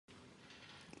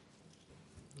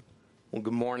Well,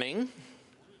 good morning.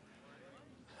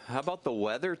 How about the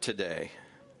weather today?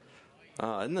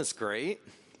 Isn't this great?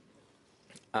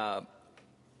 I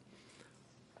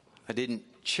didn't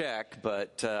check,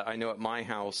 but I know at my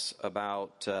house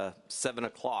about 7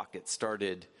 o'clock it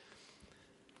started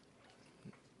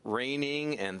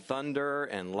raining and thunder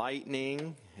and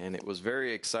lightning, and it was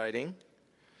very exciting.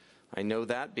 I know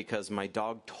that because my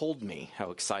dog told me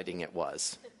how exciting it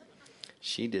was.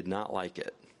 She did not like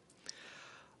it.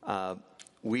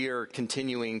 We are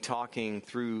continuing talking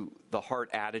through the heart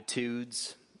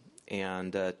attitudes,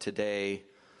 and today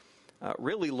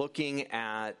really looking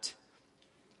at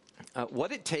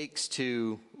what it takes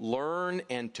to learn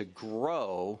and to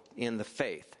grow in the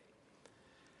faith.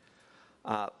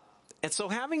 And so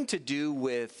having to do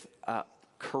with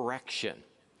correction.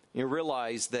 You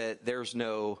realize that there's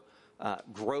no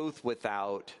growth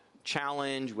without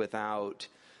challenge, without,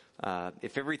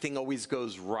 if everything always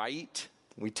goes right,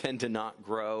 we tend to not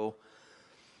grow.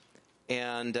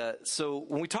 And so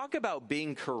when we talk about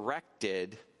being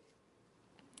corrected,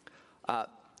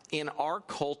 in our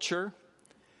culture,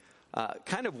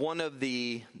 kind of one of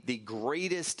the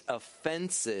greatest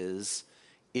offenses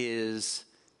is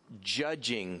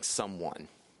judging someone.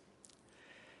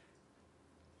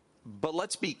 But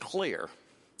let's be clear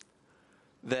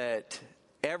that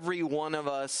every one of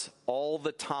us, all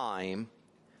the time,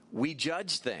 we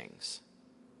judge things.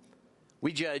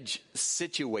 We judge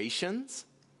situations,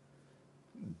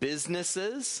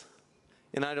 businesses,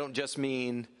 and I don't just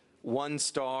mean 1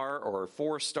 star or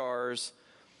 4 stars.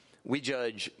 We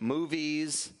judge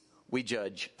movies, we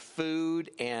judge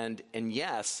food, and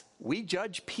yes, we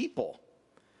judge people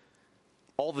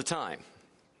all the time.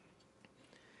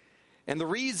 And the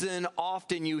reason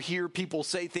often you hear people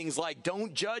say things like,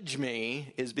 "Don't judge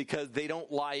me," is because they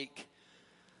don't like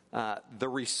the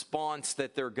response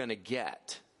that they're going to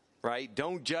get. Right?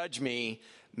 "Don't judge me"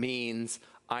 means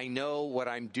I know what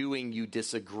I'm doing you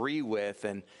disagree with,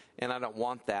 and I don't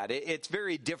want that. It's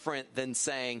very different than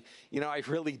saying, I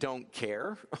really don't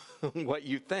care what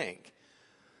you think.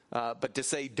 But to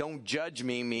say "don't judge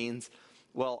me" means,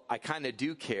 well, I kind of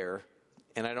do care,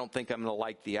 and I don't think I'm going to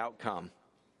like the outcome.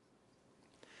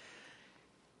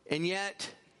 And yet,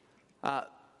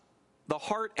 the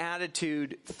heart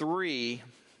attitude 3,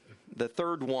 the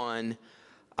third one,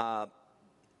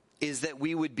 is that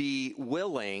we would be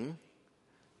willing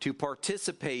to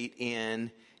participate in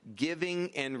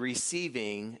giving and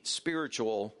receiving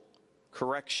spiritual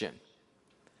correction.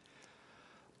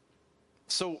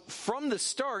 So from the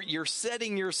start, you're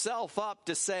setting yourself up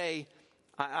to say,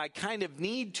 I kind of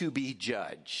need to be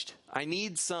judged. I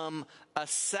need some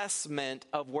assessment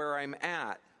of where I'm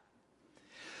at.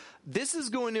 This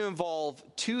is going to involve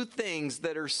 2 things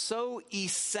that are so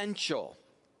essential.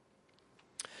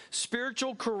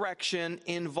 Spiritual correction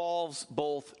involves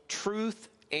both truth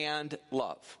and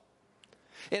love.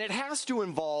 And it has to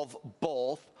involve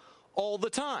both all the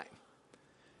time.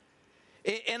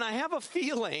 And I have a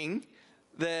feeling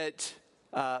that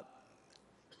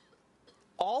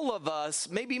all of us,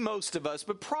 maybe most of us,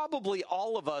 but probably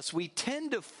all of us, we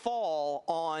tend to fall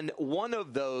on one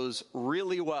of those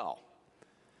really well.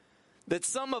 That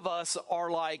some of us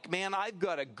are like, man, I've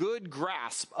got a good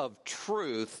grasp of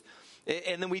truth.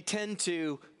 And then we tend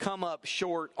to come up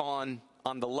short on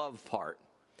the love part.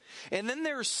 And then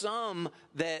there's some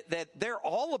that they're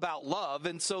all about love,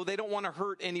 and so they don't want to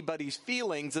hurt anybody's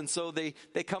feelings, and so they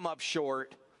come up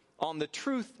short on the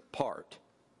truth part.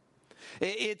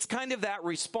 It's kind of that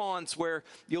response where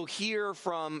you'll hear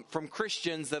from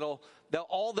Christians they'll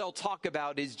talk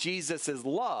about is Jesus'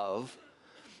 love.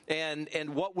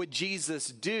 And what would Jesus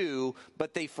do?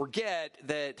 But they forget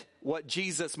that what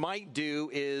Jesus might do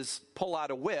is pull out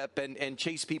a whip and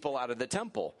chase people out of the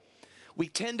temple. We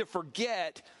tend to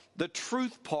forget the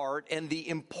truth part and the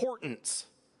importance.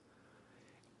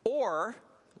 Or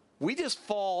we just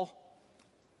fall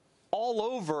all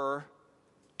over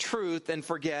truth and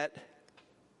forget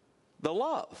the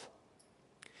love.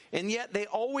 And yet they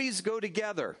always go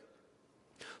together.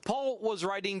 Paul was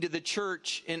writing to the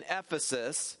church in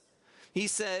Ephesus. He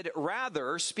said,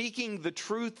 rather, speaking the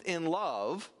truth in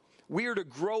love, we are to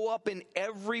grow up in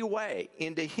every way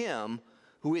into Him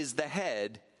who is the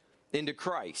head, into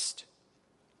Christ.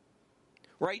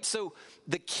 Right? So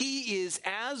the key is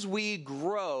as we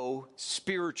grow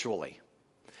spiritually,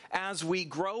 as we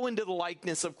grow into the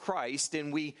likeness of Christ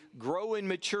and we grow in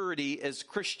maturity as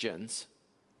Christians,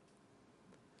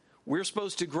 we're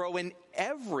supposed to grow in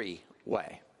every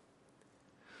way.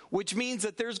 Which means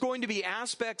that there's going to be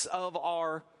aspects of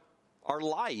our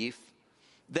life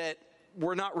that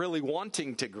we're not really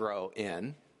wanting to grow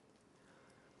in.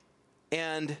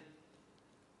 And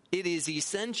it is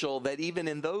essential that even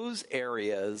in those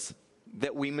areas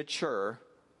that we mature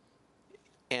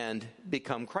and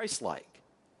become Christ-like.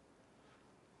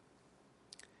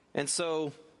 And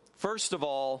so, first of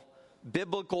all,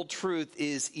 biblical truth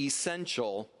is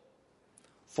essential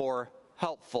for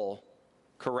helpful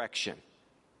correction.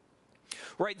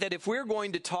 Right? That if we're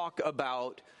going to talk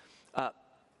about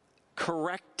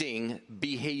correcting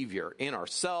behavior in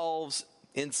ourselves,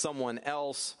 in someone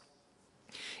else,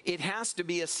 it has to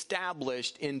be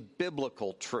established in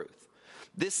biblical truth.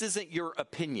 This isn't your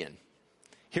opinion.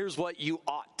 Here's what you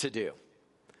ought to do.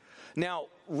 Now,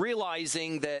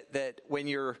 realizing that when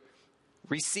you're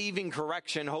receiving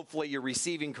correction, hopefully you're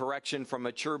receiving correction from a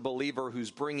mature believer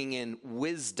who's bringing in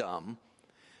wisdom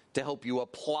to help you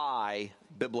apply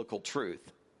biblical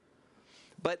truth.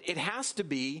 But it has to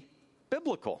be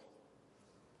biblical.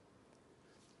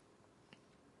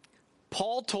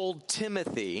 Paul told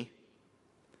Timothy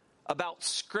about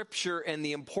Scripture and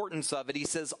the importance of it. He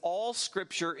says, all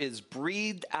Scripture is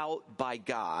breathed out by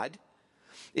God.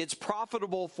 It's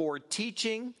profitable for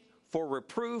teaching, for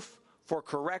reproof, for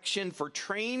correction, for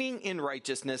training in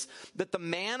righteousness, that the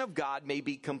man of God may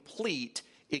be complete,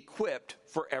 equipped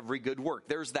for every good work.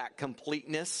 There's that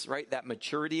completeness, right? That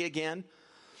maturity again.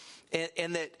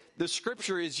 And that the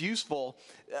Scripture is useful.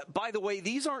 By the way,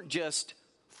 these aren't just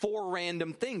four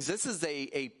random things. This is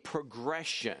a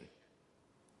progression.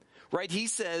 Right? He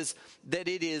says that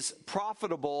it is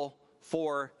profitable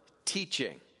for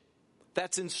teaching.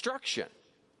 That's instruction.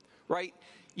 Right?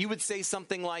 You would say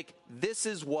something like, this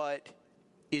is what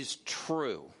is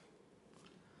true.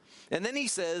 And then he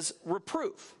says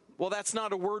reproof. Well, that's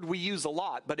not a word we use a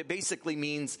lot, but it basically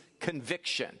means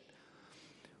conviction.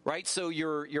 Right? So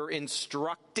you're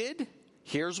instructed.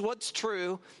 Here's what's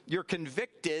true. You're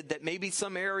convicted that maybe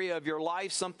some area of your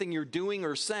life, something you're doing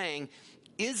or saying,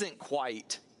 isn't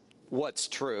quite what's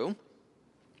true.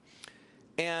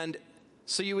 And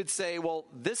so you would say, well,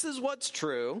 this is what's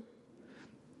true.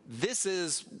 This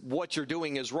is what you're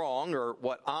doing is wrong, or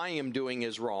what I am doing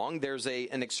is wrong. There's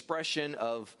an expression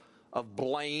of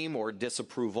blame or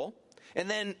disapproval. And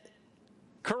then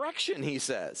correction, he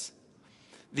says.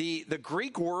 The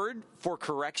Greek word for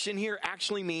correction here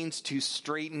actually means to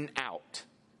straighten out.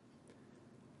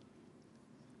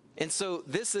 And so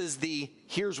this is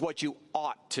here's what you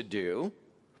ought to do.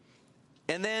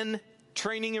 And then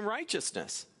training in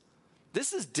righteousness.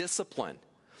 This is discipline.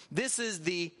 This is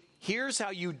here's how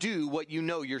you do what you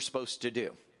know you're supposed to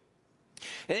do.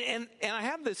 And I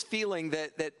have this feeling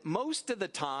that most of the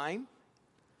time,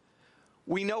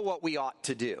 we know what we ought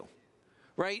to do.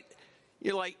 Right?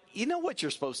 You're like, you know what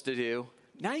you're supposed to do.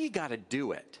 Now you got to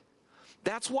do it.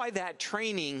 That's why that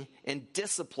training and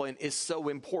discipline is so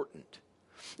important.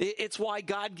 It's why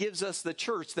God gives us the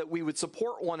church, that we would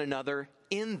support one another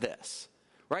in this.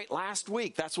 Right? Last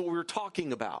week, that's what we were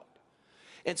talking about.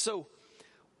 And so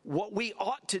what we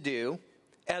ought to do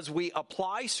as we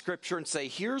apply Scripture and say,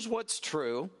 here's what's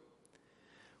true,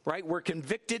 right? We're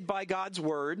convicted by God's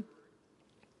word.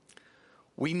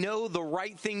 We know the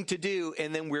right thing to do,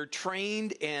 and then we're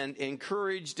trained and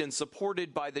encouraged and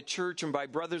supported by the church and by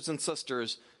brothers and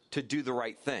sisters to do the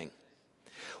right thing.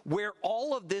 Where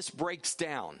all of this breaks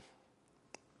down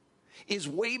is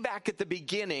way back at the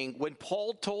beginning when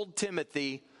Paul told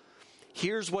Timothy,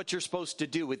 here's what you're supposed to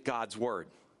do with God's word.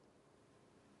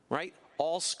 Right?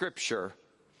 All Scripture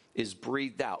is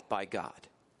breathed out by God,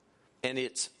 and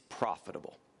it's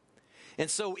profitable. And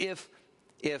so if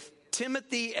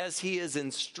Timothy, as he is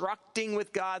instructing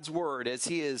with God's word, as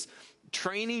he is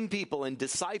training people and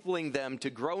discipling them to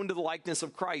grow into the likeness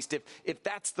of Christ, if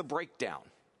that's the breakdown,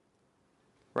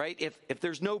 right? If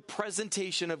there's no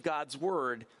presentation of God's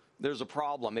word, there's a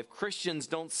problem. If Christians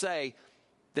don't say,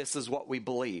 this is what we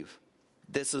believe,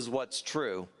 this is what's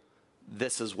true,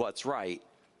 this is what's right,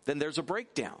 then there's a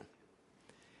breakdown.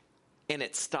 And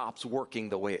it stops working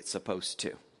the way it's supposed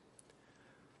to.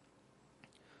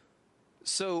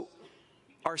 So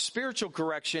our spiritual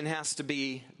correction has to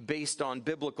be based on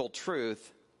biblical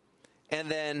truth. And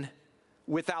then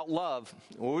without love,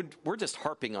 we're just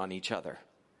harping on each other.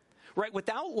 Right?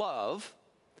 Without love,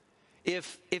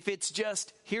 if it's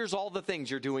just, here's all the things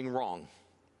you're doing wrong,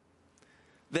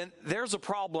 then there's a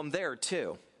problem there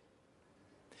too.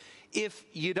 If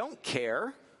you don't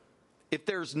care, if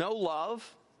there's no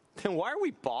love, then why are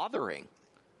we bothering?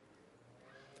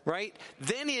 Right?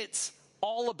 Then it's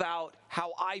all about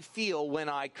how I feel when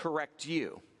I correct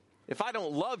you. If I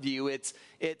don't love you, it's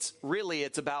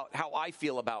about how I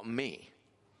feel about me.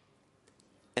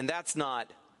 And that's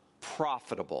not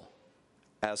profitable,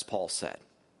 as Paul said.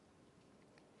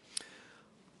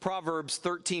 Proverbs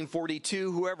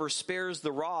 13:42, whoever spares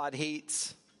the rod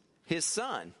hates his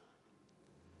son.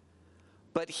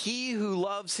 But he who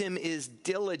loves him is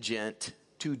diligent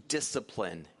to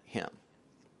discipline him.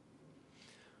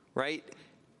 Right?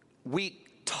 We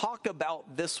talk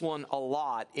about this one a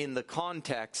lot in the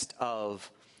context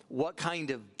of what kind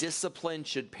of discipline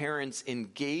should parents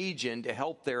engage in to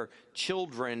help their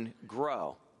children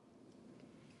grow.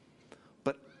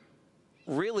 But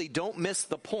really, don't miss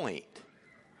the point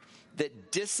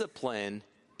that discipline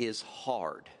is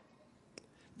hard.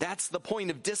 That's the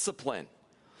point of discipline.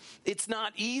 It's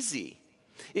not easy.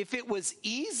 If it was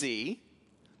easy,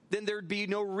 then there'd be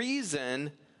no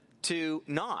reason to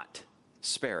not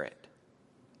spare it.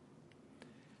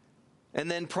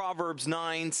 And then Proverbs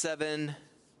 9, 7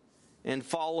 and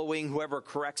following, whoever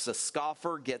corrects a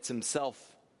scoffer gets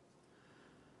himself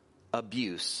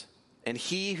abuse. And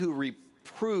he who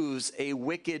reproves a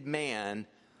wicked man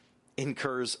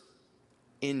incurs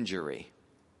injury.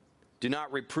 Do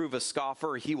not reprove a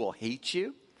scoffer, he will hate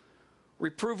you.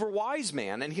 Reprove a wise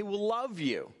man, and he will love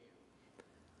you.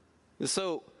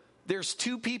 So there's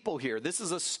two people here. This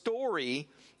is a story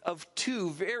of two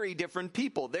very different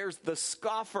people. There's the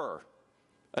scoffer,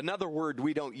 another word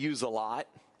we don't use a lot,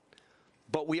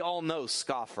 but we all know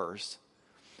scoffers.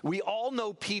 We all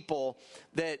know people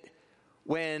that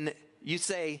when you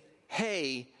say,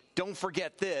 hey, don't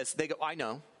forget this, they go, I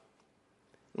know.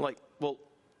 Like, well,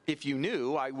 if you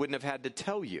knew, I wouldn't have had to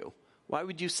tell you. Why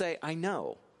would you say, I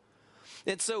know?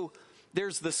 And so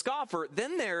there's the scoffer,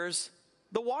 then there's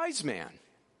the wise man.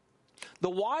 The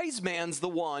wise man's the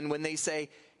one when they say,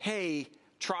 hey,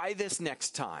 try this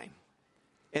next time.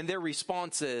 And their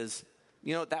response is,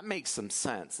 you know, that makes some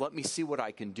sense. Let me see what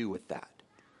I can do with that.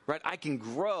 Right? I can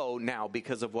grow now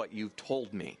because of what you've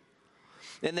told me.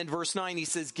 And then verse 9, he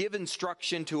says, give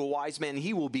instruction to a wise man,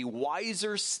 he will be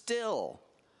wiser still.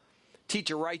 Teach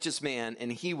a righteous man,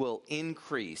 and he will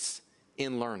increase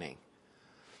in learning.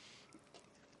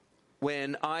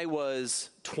 When I was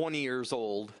 20 years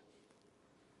old,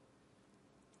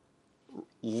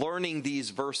 learning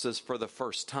these verses for the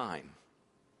first time,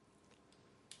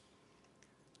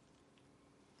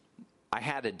 I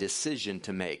had a decision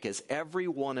to make, as every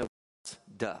one of us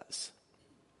does.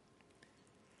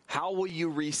 How will you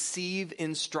receive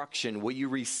instruction? Will you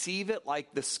receive it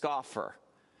like the scoffer?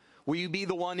 Will you be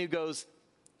the one who goes,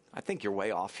 I think you're way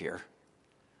off here.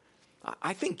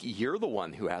 I think you're the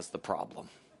one who has the problem.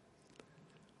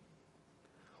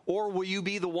 Or will you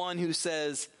be the one who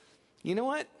says, you know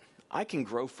what? I can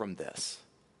grow from this.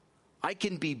 I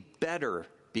can be better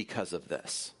because of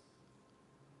this.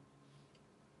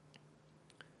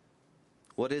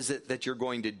 What is it that you're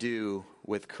going to do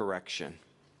with correction?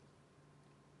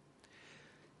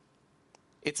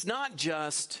 It's not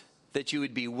just that you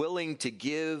would be willing to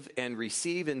give and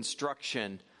receive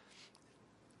instruction.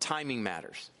 Timing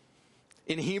matters.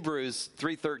 In Hebrews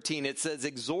 3:13, it says,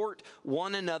 exhort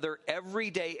one another every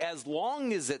day as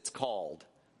long as it's called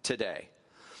today,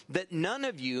 that none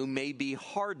of you may be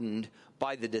hardened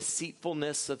by the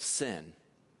deceitfulness of sin.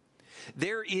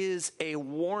 There is a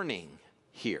warning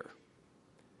here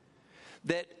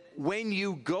that when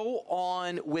you go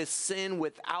on with sin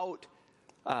without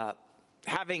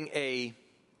having a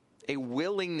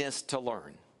willingness to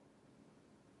learn,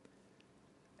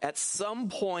 at some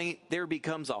point there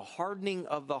becomes a hardening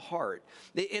of the heart.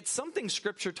 It's something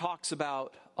Scripture talks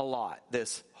about a lot,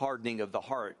 this hardening of the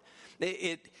heart.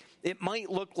 It might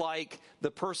look like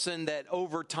the person that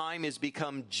over time has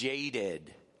become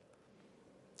jaded,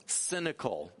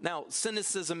 cynical. Now,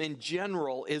 cynicism in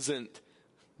general isn't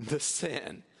the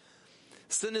sin.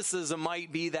 Cynicism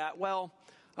might be that, well,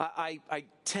 I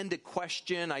tend to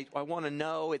question, I want to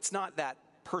know. It's not that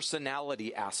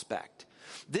personality aspect.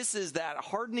 This is that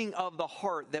hardening of the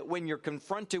heart that when you're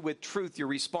confronted with truth, your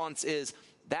response is,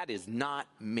 that is not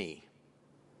me.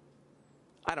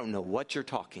 I don't know what you're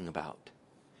talking about.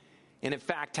 And in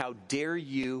fact, how dare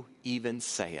you even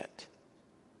say it?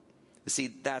 See,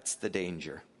 that's the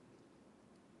danger.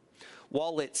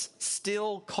 While it's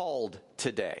still called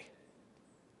today,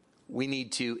 we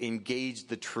need to engage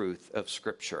the truth of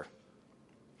Scripture.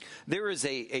 There is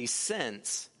a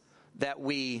sense that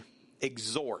we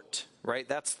exhort, right?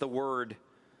 That's the word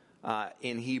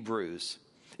in Hebrews.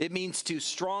 It means to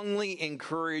strongly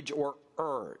encourage or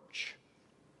urge.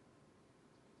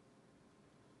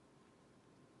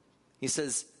 He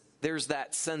says there's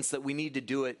that sense that we need to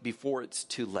do it before it's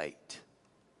too late.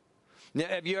 Now,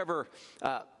 have you ever,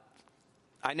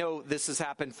 I know this has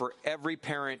happened for every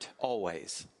parent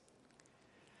always,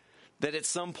 that at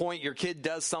some point your kid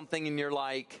does something and you're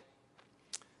like,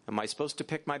 am I supposed to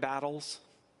pick my battles?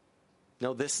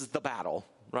 No, this is the battle,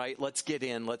 right? Let's get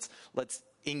in. Let's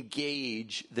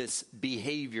engage this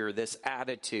behavior, this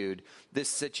attitude, this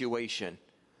situation.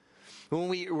 When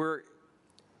we're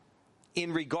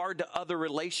in regard to other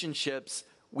relationships,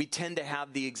 we tend to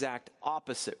have the exact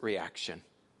opposite reaction.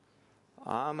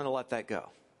 I'm going to let that go.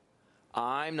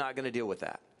 I'm not going to deal with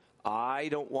that. I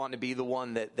don't want to be the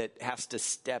one that has to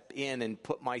step in and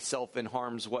put myself in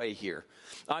harm's way here.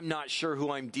 I'm not sure who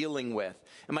I'm dealing with.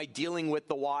 Am I dealing with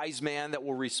the wise man that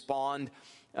will respond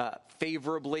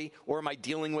favorably, or am I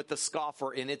dealing with the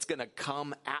scoffer and it's going to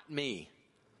come at me?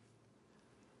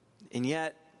 And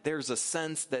yet, there's a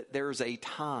sense that there's a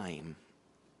time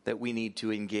that we need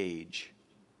to engage.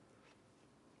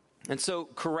 And so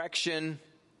correction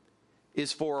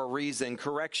is for a reason.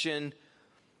 Correction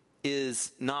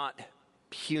is not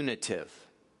punitive.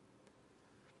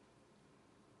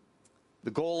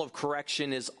 The goal of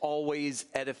correction is always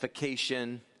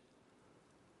edification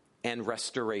and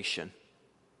restoration.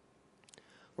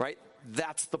 Right?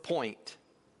 That's the point.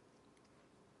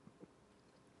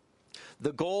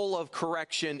 The goal of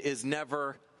correction is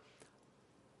never,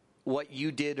 what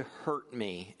you did hurt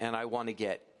me and I want to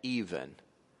get even.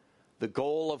 The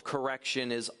goal of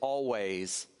correction is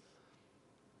always,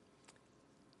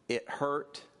 it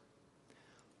hurt,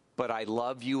 but I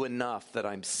love you enough that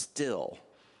I'm still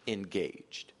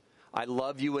engaged. I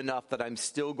love you enough that I'm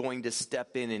still going to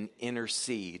step in and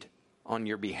intercede on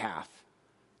your behalf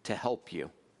to help you.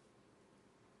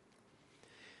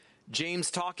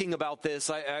 James talking about this,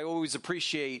 I always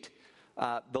appreciate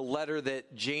the letter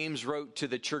that James wrote to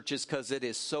the churches because it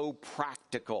is so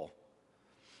practical.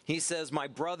 He says, "My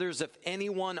brothers, if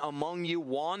anyone among you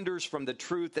wanders from the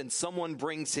truth and someone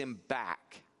brings him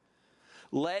back,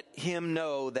 let him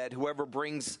know that whoever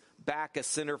brings back a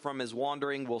sinner from his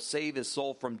wandering will save his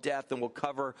soul from death and will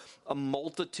cover a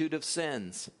multitude of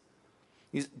sins."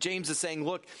 James is saying,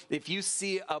 look, if you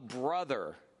see a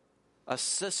brother, a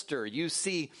sister, you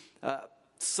see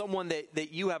someone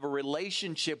that you have a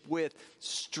relationship with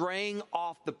straying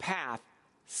off the path,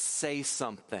 say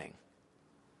something.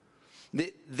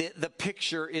 The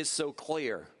picture is so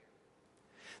clear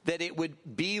that it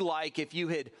would be like if you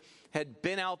had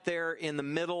been out there in the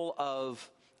middle of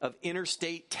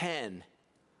Interstate 10.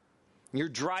 You're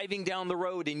driving down the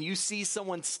road and you see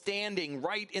someone standing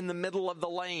right in the middle of the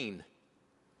lane.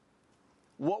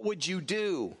 What would you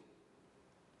do?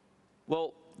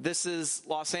 Well, this is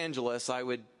Los Angeles. I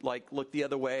would look the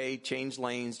other way, change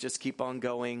lanes, just keep on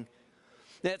going.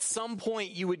 At some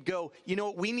point you would go, you know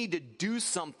what, we need to do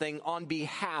something on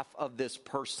behalf of this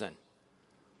person.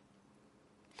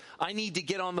 I need to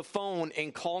get on the phone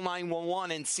and call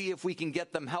 911 and see if we can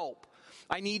get them help.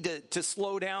 I need to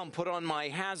slow down, put on my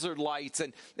hazard lights,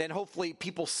 and hopefully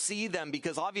people see them,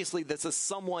 because obviously this is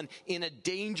someone in a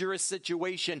dangerous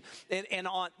situation, and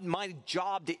on my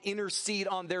job to intercede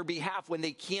on their behalf when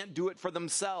they can't do it for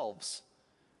themselves.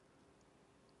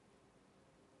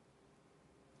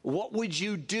 What would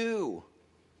you do?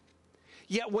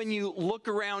 Yet when you look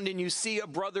around and you see a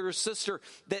brother or sister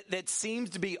that seems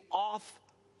to be off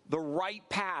the right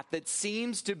path, that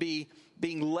seems to be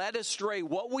being led astray,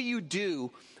 what will you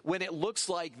do when it looks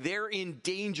like they're in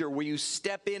danger? Will you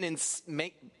step in and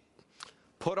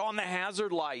put on the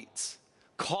hazard lights,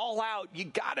 call out, you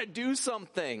got to do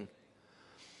something?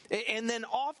 And then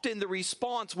often the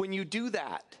response when you do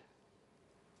that,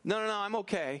 no, I'm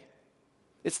okay.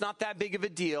 It's not that big of a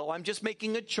deal. I'm just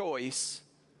making a choice.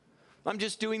 I'm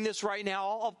just doing this right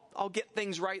now. I'll get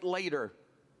things right later.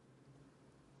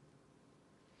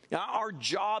 Now, our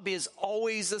job is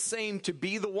always the same, to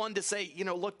be the one to say,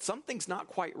 look, something's not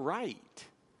quite right.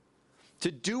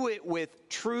 To do it with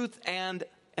truth and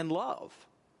love.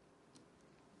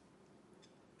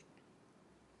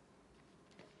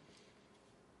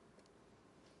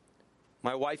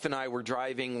 My wife and I were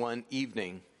driving one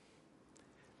evening,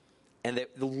 and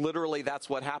literally that's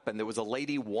what happened. There was a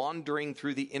lady wandering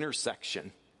through the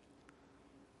intersection.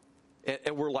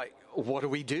 And we're like, what do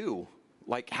we do?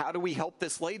 How do we help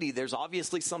this lady? There's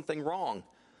obviously something wrong.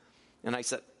 And I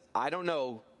said, I don't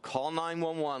know. Call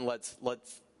 911.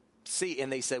 Let's see.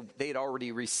 And they said they'd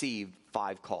already received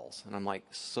 5 calls. And I'm like,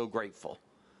 so grateful.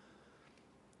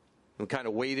 We kind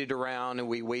of waited around and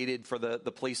we waited for the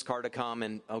police car to come.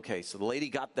 And okay, so the lady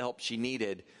got the help she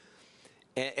needed.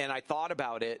 And I thought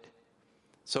about it.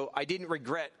 So I didn't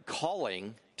regret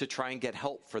calling to try and get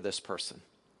help for this person.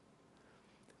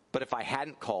 But if I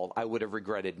hadn't called, I would have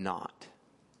regretted not.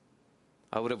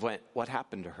 I would have went, what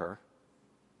happened to her?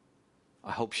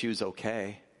 I hope she was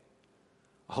okay.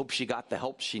 I hope she got the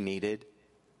help she needed.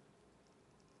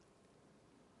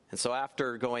 And so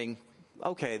after going,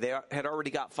 okay, they had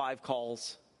already got 5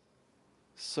 calls.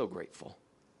 So grateful.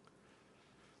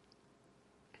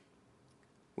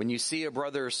 When you see a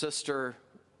brother or sister,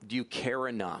 do you care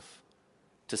enough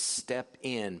to step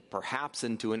in, perhaps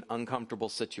into an uncomfortable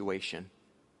situation?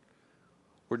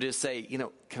 Or just say,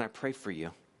 can I pray for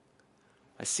you?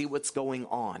 I see what's going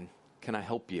on. Can I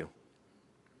help you?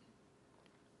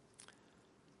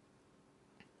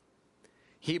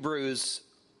 Hebrews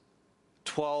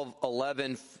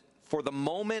 12:11, for the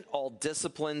moment all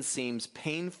discipline seems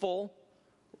painful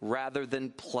rather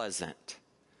than pleasant,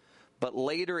 but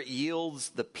later it yields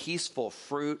the peaceful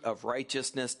fruit of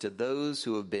righteousness to those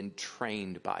who have been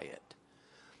trained by it.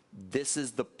 This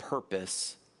is the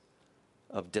purpose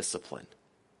of discipline.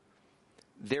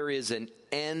 There is an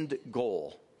end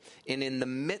goal, and in the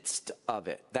midst of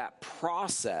it, that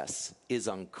process is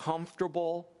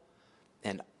uncomfortable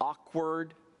and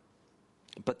awkward,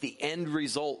 but the end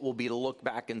result will be to look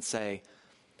back and say,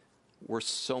 we're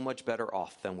so much better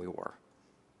off than we were.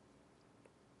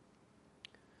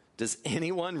 Does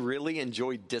anyone really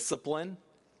enjoy discipline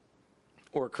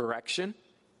or correction?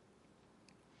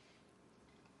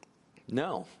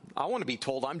 No. I want to be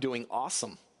told I'm doing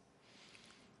awesome.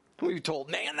 I want to be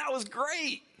told, man, that was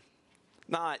great.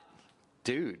 Not,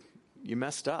 dude, you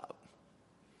messed up.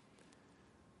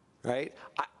 Right?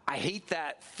 I hate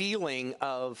that feeling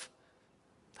of,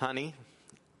 honey,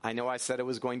 I know I said I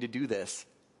was going to do this,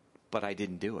 but I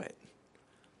didn't do it.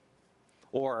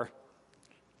 Or,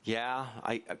 yeah,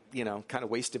 I kind of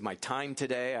wasted my time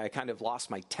today. I kind of lost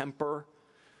my temper,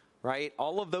 right?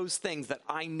 All of those things that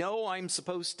I know I'm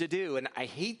supposed to do. And I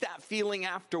hate that feeling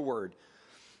afterward.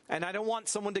 And I don't want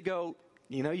someone to go,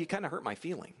 you kind of hurt my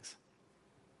feelings.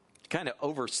 You kind of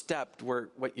overstepped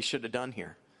what you should have done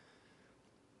here.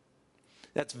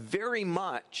 That's very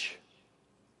much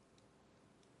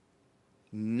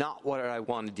not what I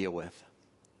want to deal with.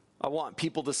 I want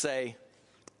people to say,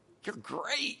 you're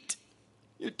great.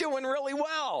 You're doing really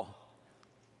well.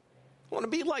 I want to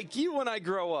be like you when I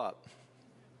grow up.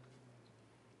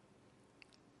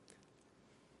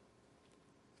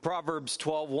 Proverbs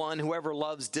 12:1, whoever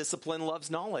loves discipline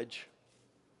loves knowledge.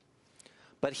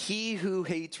 But he who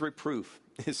hates reproof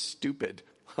is stupid.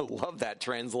 I love that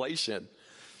translation.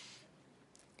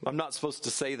 I'm not supposed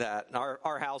to say that. In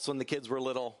our house, when the kids were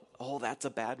little, that's a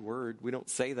bad word. We don't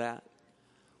say that.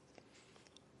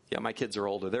 Yeah, my kids are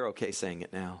older. They're okay saying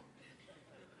it now.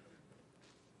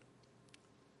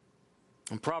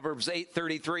 In Proverbs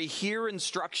 8:33, hear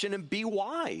instruction and be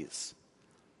wise,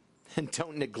 and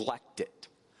don't neglect it.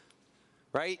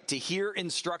 Right? To hear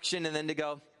instruction and then to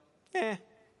go,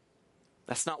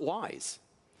 that's not wise.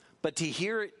 But to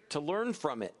hear it, to learn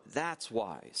from it, that's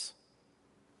wise.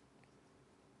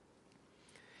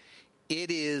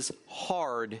 It is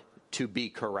hard to be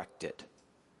corrected,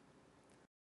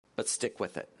 but stick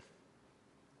with it.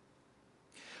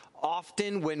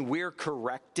 Often when we're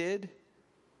corrected,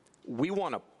 we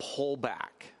want to pull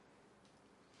back.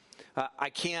 I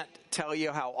can't tell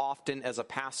you how often as a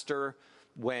pastor,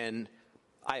 when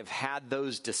I've had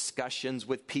those discussions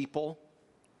with people,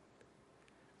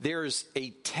 there's a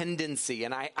tendency,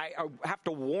 and I have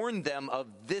to warn them of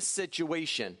this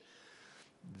situation.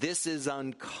 This is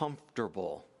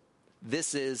uncomfortable.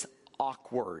 This is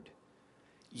awkward.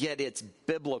 Yet it's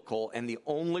biblical, and the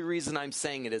only reason I'm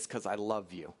saying it is because I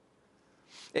love you.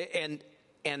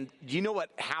 And you know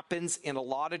what happens in a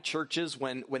lot of churches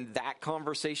when that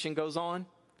conversation goes on?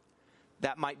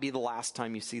 That might be the last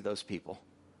time you see those people.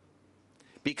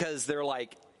 Because they're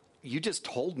like, you just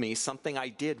told me something I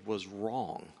did was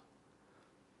wrong.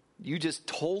 You just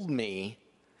told me.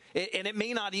 And it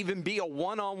may not even be a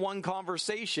one-on-one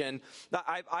conversation.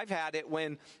 I've had it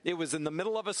when it was in the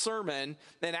middle of a sermon,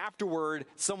 and afterward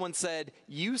someone said,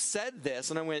 you said this.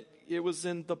 And I went, it was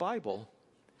in the Bible.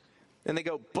 And they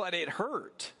go, but it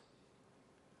hurt.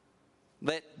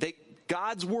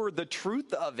 God's word, the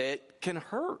truth of it can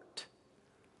hurt.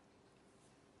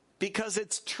 Because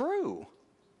it's true.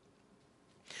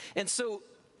 And so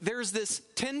there's this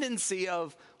tendency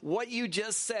of what you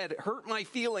just said hurt my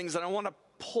feelings, and I want to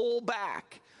pull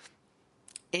back.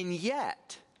 And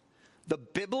yet, the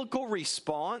biblical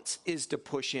response is to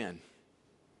push in.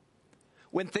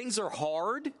 When things are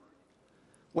hard,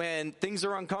 when things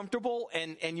are uncomfortable,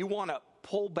 and you want to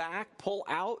pull back, pull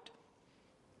out,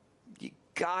 you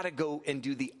got to go and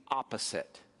do the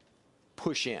opposite.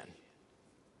 Push in.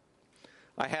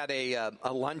 I had a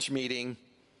lunch meeting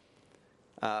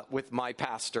with my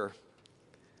pastor,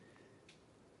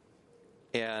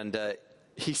 and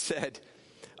he said,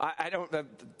 I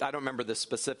don't remember the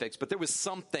specifics, but there was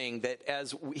something that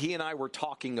as he and I were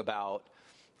talking about,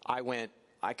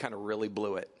 I kind of really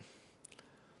blew it.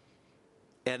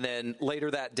 And then later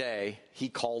that day, he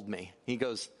called me. He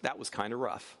goes, that was kind of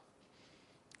rough.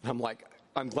 And I'm like,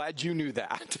 I'm glad you knew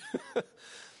that.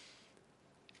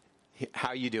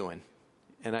 How you doing?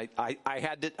 And I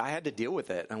had to deal with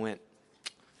it. I went,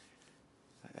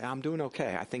 I'm doing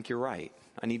okay. I think you're right.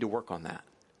 I need to work on that.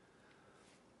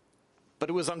 But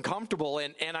it was uncomfortable,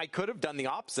 and I could have done the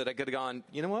opposite. I could have gone,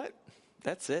 you know what?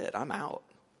 That's it. I'm out.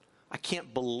 I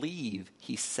can't believe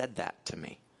he said that to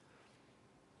me.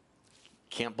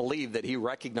 Can't believe that he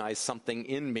recognized something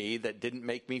in me that didn't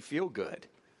make me feel good.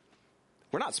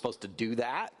 We're not supposed to do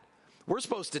that. We're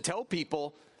supposed to tell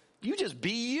people, you just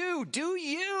be you, do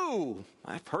you.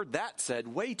 I've heard that said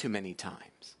way too many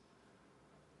times.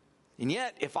 And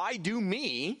yet, if I do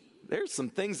me, there's some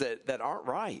things that aren't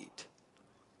right.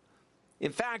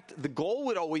 In fact, the goal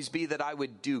would always be that I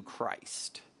would do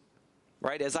Christ.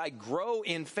 Right? As I grow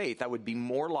in faith, I would be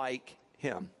more like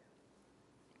him.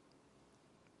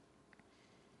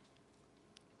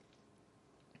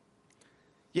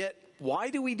 Yet, why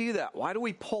do we do that? Why do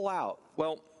we pull out?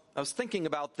 Well, I was thinking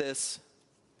about this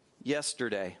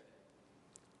yesterday.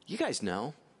 You guys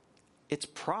know, it's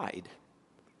pride.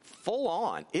 Full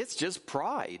on. It's just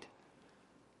pride.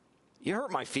 You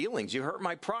hurt my feelings. You hurt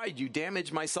my pride. You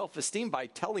damaged my self-esteem by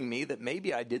telling me that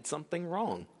maybe I did something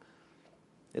wrong.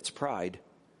 It's pride.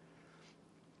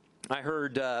 I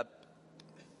heard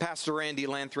Pastor Randy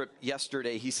Lathrop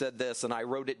yesterday. He said this, and I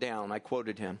wrote it down. I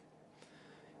quoted him.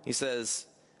 He says,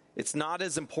 it's not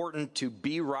as important to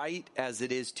be right as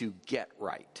it is to get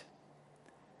right.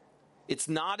 It's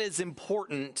not as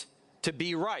important to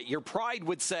be right. Your pride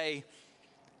would say,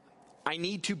 I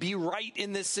need to be right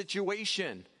in this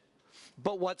situation.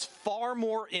 But what's far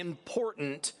more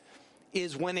important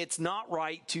is when it's not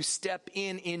right to step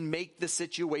in and make the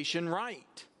situation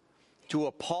right. To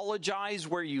apologize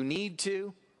where you need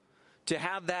to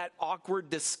have that awkward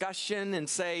discussion and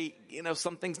say,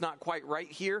 something's not quite right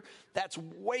here. That's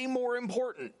way more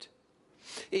important.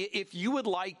 If you would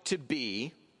like to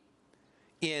be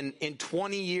in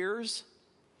 20 years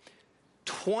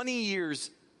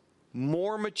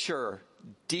more mature,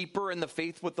 deeper in the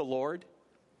faith with the Lord,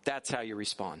 that's how you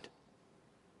respond.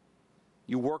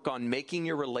 You work on making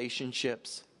your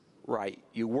relationships right.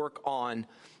 You work on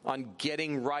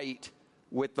getting right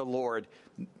with the Lord,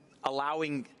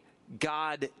 allowing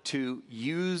God to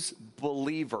use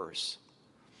believers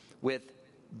with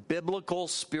biblical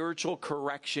spiritual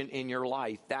correction in your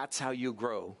life. That's how you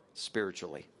grow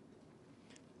spiritually.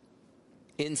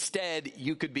 Instead,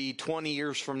 you could be 20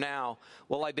 years from now,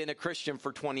 well, I've been a Christian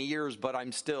for 20 years, but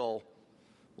I'm still,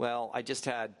 I just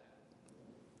had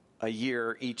a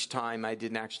year each time I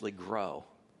didn't actually grow.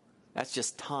 That's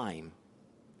just time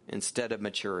instead of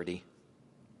maturity.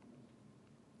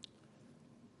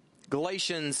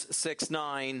 Galatians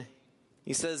 6:9,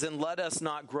 he says, and let us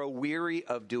not grow weary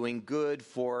of doing good,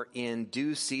 for in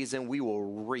due season we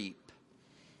will reap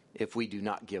if we do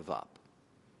not give up.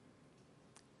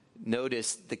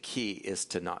 Notice the key is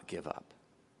to not give up.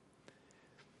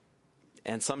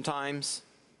 And sometimes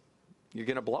you're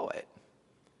going to blow it.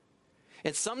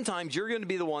 And sometimes you're going to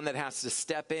be the one that has to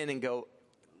step in and go,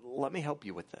 let me help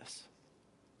you with this.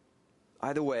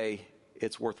 Either way,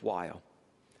 it's worthwhile.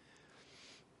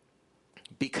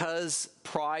 Because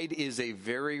pride is a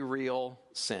very real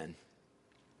sin,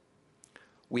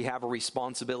 we have a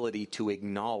responsibility to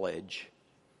acknowledge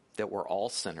that we're all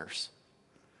sinners,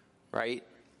 right?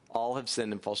 All have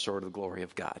sinned and fall short of the glory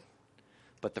of God.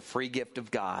 But the free gift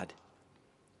of God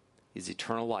is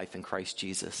eternal life in Christ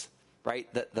Jesus,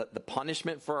 right? The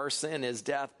punishment for our sin is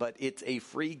death, but it's a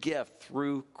free gift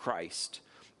through Christ,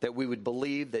 that we would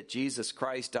believe that Jesus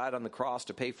Christ died on the cross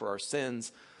to pay for our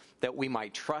sins, that we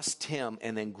might trust him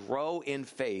and then grow in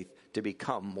faith to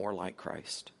become more like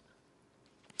Christ.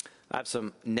 I have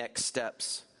some next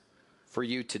steps for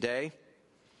you today.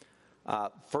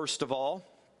 First of all,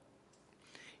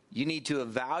 you need to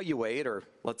evaluate, or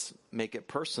let's make it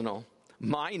personal.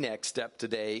 My next step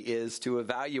today is to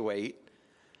evaluate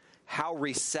how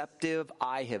receptive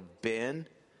I have been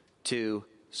to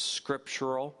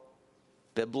scriptural,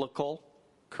 biblical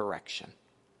correction.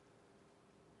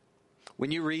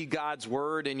 When you read God's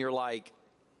word and you're like,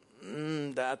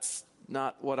 that's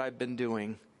not what I've been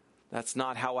doing. That's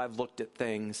not how I've looked at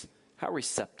things. How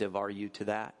receptive are you to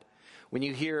that? When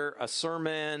you hear a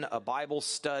sermon, a Bible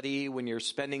study, when you're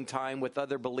spending time with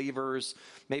other believers,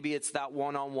 maybe it's that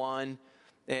one-on-one,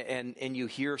 and you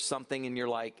hear something and you're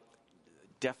like,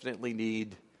 definitely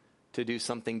need to do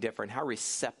something different. How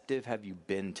receptive have you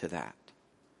been to that?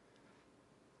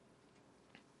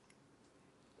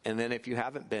 And then if you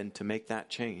haven't been, to make that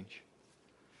change.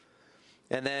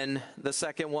 And then the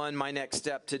second one, my next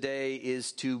step today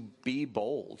is to be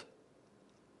bold.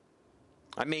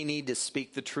 I may need to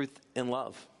speak the truth in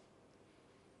love.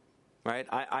 right?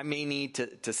 I may need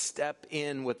to step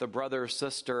in with a brother or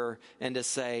sister and to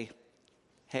say,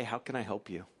 hey, how can I help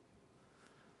you?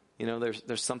 You know,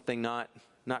 there's something not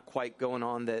quite going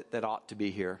on that ought to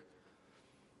be here.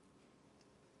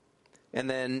 And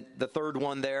then the third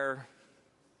one there,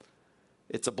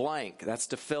 it's a blank. That's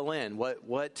to fill in.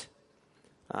 What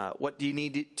do you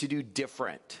need to do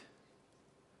different?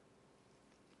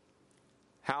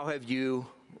 How have you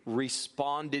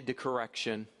responded to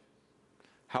correction?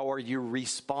 How are you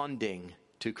responding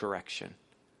to correction?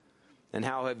 And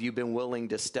how have you been willing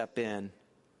to step in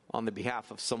on the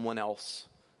behalf of someone else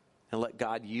and let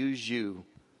God use you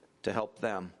to help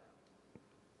them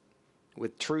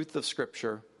with truth of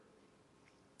Scripture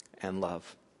and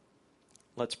love?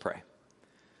 Let's pray.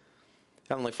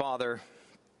 Heavenly Father,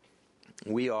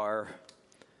 we are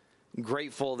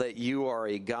grateful that you are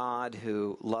a God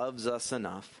who loves us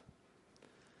enough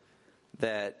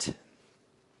that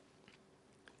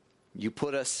you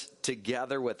put us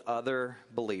together with other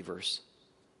believers.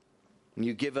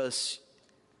 You give us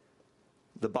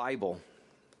the Bible,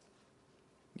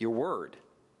 your word,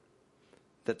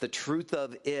 that the truth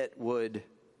of it would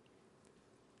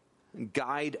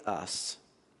guide us,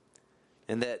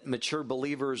 and that mature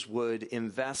believers would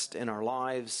invest in our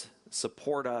lives,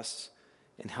 support us,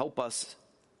 and help us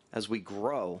as we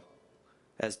grow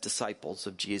as disciples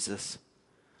of Jesus.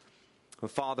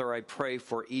 Father, I pray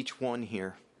for each one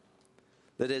here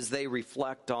that as they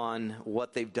reflect on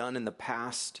what they've done in the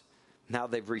past, and how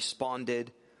they've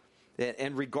responded,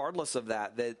 and regardless of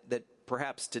that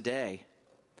perhaps today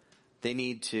they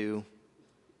need to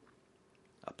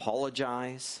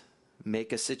apologize,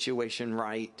 make a situation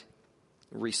right,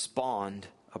 respond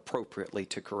appropriately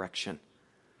to correction.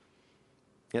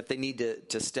 If they need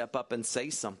to step up and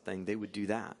say something, they would do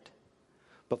that.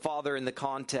 But Father, in the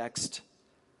context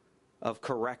of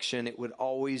correction, it would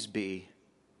always be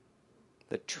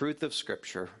the truth of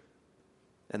Scripture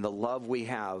and the love we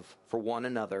have for one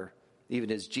another.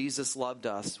 Even as Jesus loved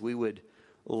us, we would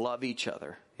love each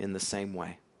other in the same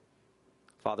way.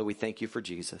 Father, we thank you for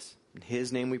Jesus. In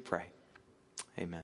his name we pray. Amen.